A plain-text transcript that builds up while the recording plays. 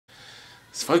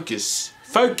Let's focus.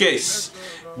 Focus!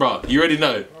 Bro, you already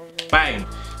know. Bang.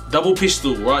 Double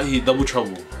pistol right here, double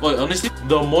trouble. Wait, honestly,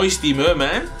 the Moisty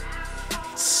Merman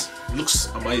looks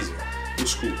amazing.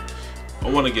 Looks cool. I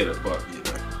want to get it, but you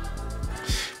know.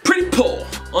 Pretty poor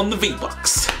on the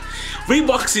V-Bucks.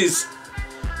 V-Bucks is,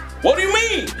 what do you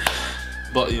mean?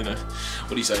 But you know,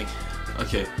 what are you saying?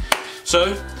 Okay,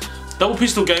 so double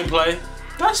pistol gameplay.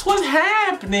 That's what's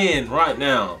happening right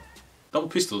now. Double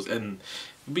pistols, and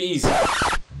it'll be easy.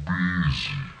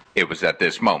 It was at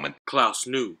this moment Klaus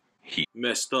knew he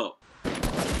messed up.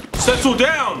 Settle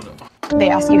down! They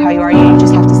ask you how you are, you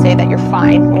just have to say that you're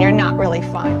fine when you're not really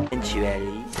fine.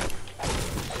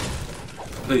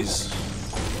 Please.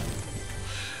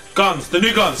 Guns, the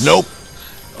new guns! Nope.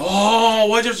 Oh,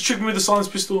 why'd you have to trick me with the silence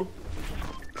pistol?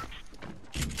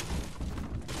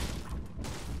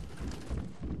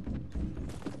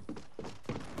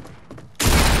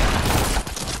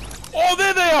 Oh,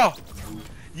 there they are!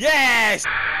 Yes!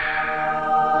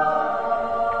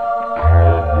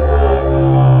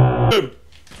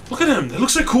 Look at them, they look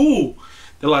so cool.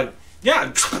 They're like,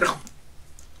 yeah,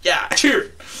 yeah,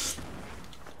 cheer.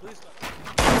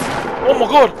 Oh my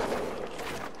god!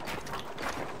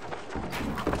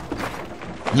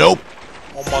 Nope.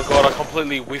 Oh my god, I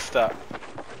completely whiffed that.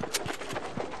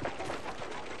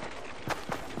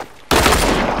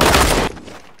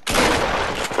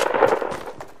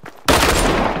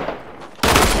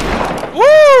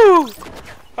 Woo!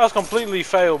 That was completely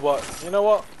failed, but you know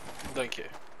what? Don't care.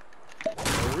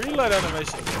 The reload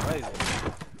animation is amazing.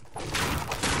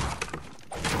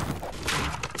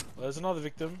 There's another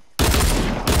victim.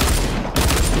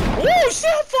 Oh, see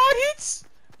how far it hits?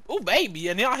 Oh, baby,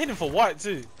 and I hit him for white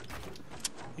too.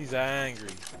 He's angry.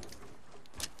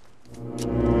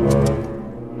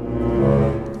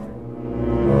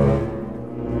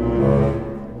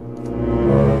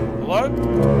 Hello?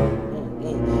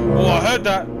 Oh, I heard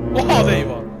that. Oh, there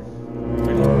you are.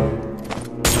 Ready?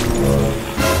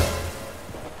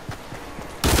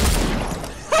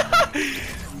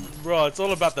 Bro, it's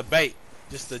all about the bait.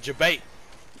 Just the jabait.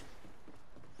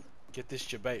 Get this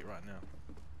jabait right now.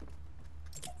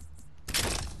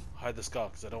 Hide the skull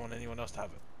because I don't want anyone else to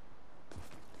have it.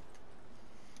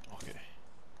 Okay.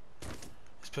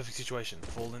 It's a perfect situation.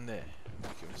 Fall in there.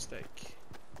 Make a mistake.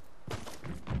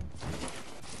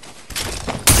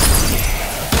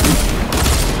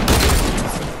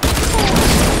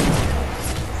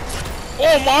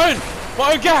 Oh,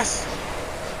 my own gas!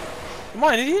 Am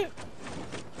I an idiot?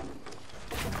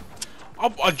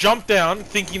 I jumped down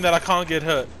thinking that I can't get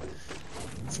hurt.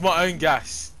 It's my own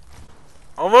gas.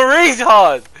 I'm a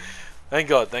retard! Thank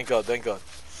God, thank God, thank God.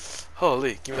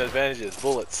 Holy, give me those bandages,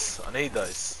 bullets. I need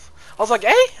those. I was like,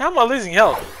 hey, how am I losing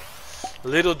health?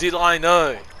 Little did I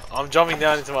know. I'm jumping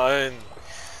down into my own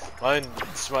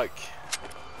smoke.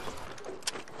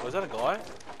 Was that a guy?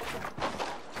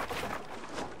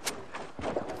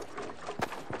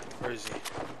 Where is he?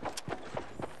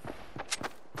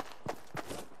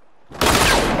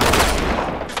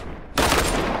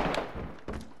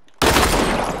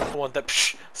 I want that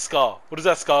scar. What is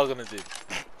that scar gonna do?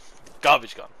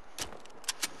 Garbage gun.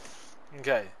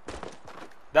 Okay.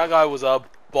 That guy was a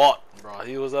bot, bro.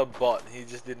 He was a bot. He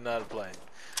just didn't know how to play.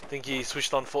 I think he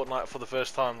switched on Fortnite for the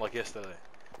first time like yesterday.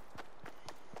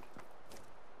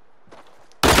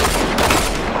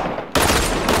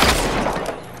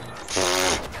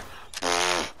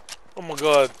 Oh my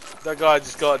god. That guy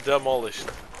just got demolished.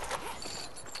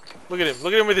 Look at him.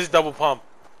 Look at him with his double pump.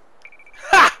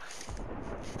 Ha!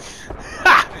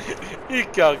 Ha! You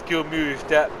can't kill me with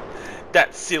that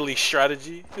silly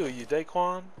strategy. Who are you,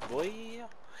 Daquan? Boy.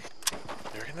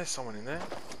 You reckon there's someone in there?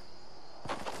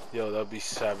 Yo, that'd be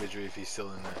savagery if he's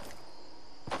still in there.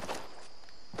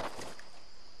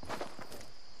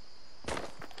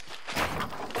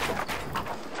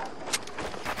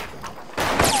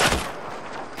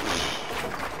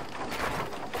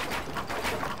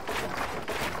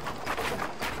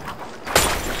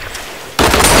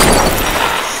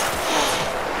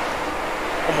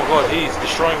 Oh my god, he's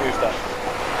destroying me with that.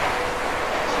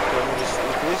 Let me just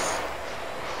eat this.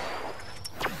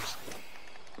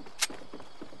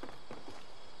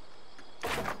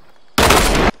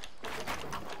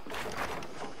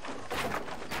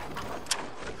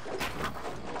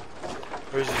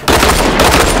 Where is he?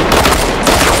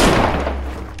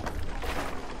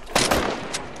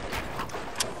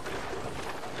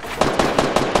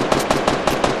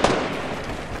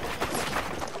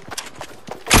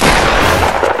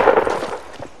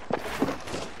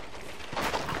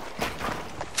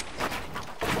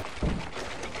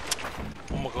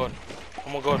 Oh my god. Oh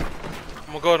my god.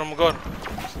 Oh my god. Oh my god.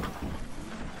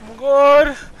 Oh my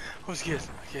god. I'm scared.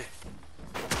 Okay.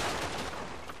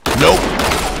 Nope.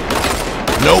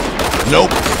 Nope.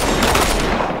 Nope.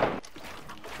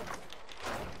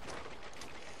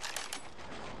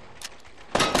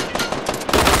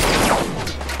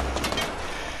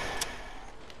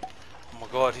 Oh my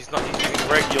god, he's using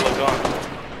regular gun.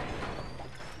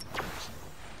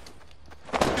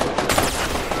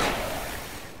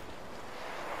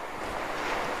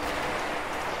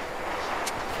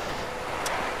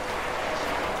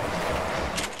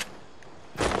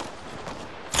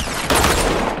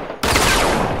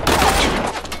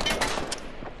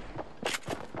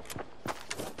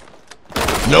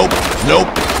 Nope. Nope.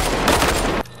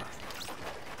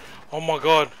 Oh my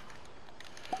god.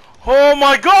 Oh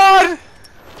my god!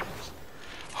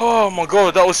 Oh my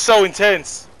god, that was so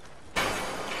intense.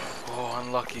 Oh,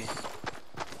 unlucky.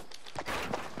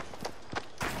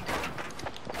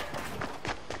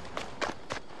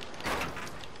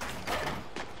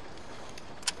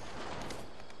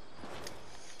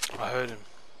 I heard him.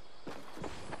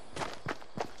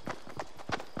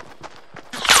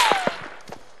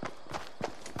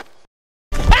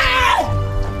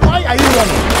 Why are you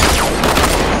running?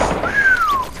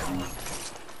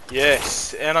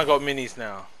 Yes, and I got minis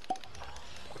now.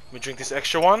 Let me drink this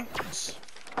extra one. It's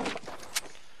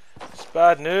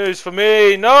bad news for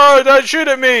me. No, don't shoot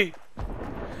at me.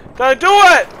 Don't do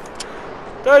it.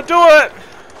 Don't do it.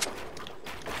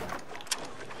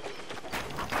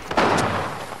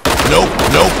 Nope.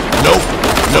 Nope. Nope.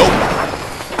 Nope.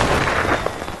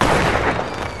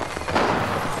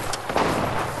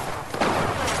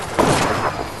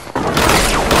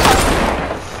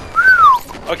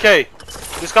 Okay,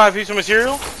 this guy have heaps of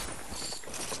material.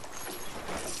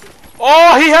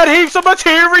 Oh, he had heaps of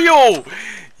material.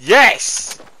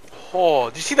 Yes. Oh,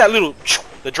 did you see that little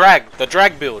the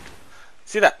drag build?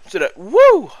 See that? See that?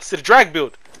 Woo! See the drag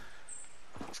build.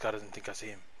 This guy doesn't think I see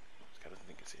him. This guy doesn't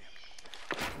think I see him.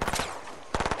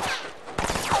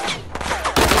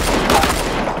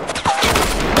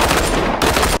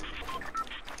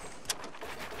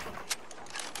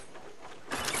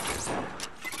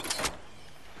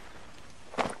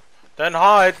 Don't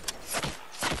hide.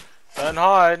 Don't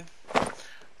hide.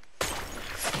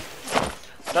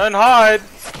 Don't hide.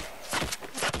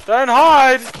 Don't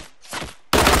hide.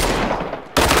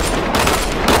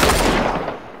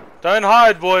 Don't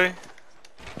hide, boy.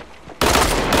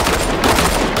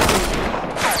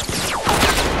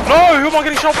 No, who am I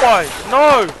getting shot by?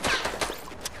 No.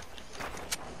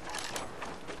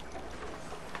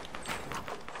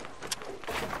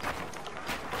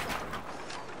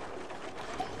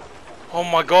 Oh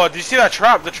my god, did you see that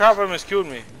trap? The trap almost killed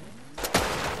me.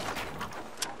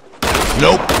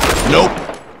 Nope. Nope.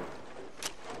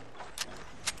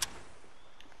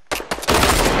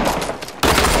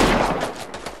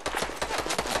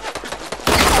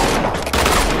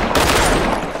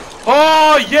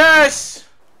 Oh, yes!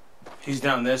 He's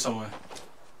down there somewhere.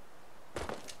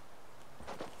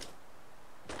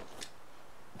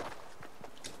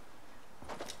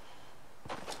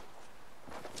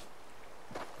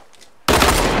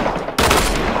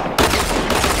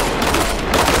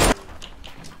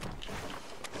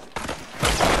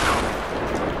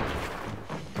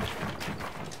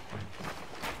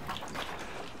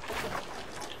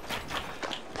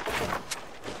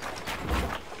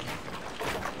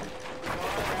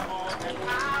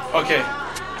 Okay.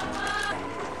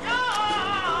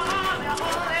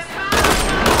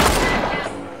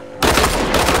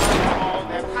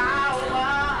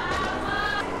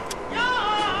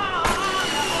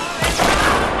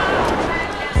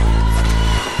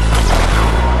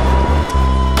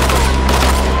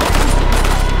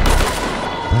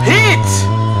 Hit!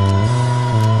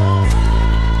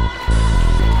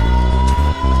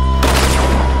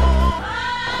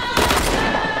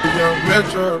 Young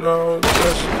Metro, don't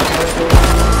touch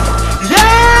me.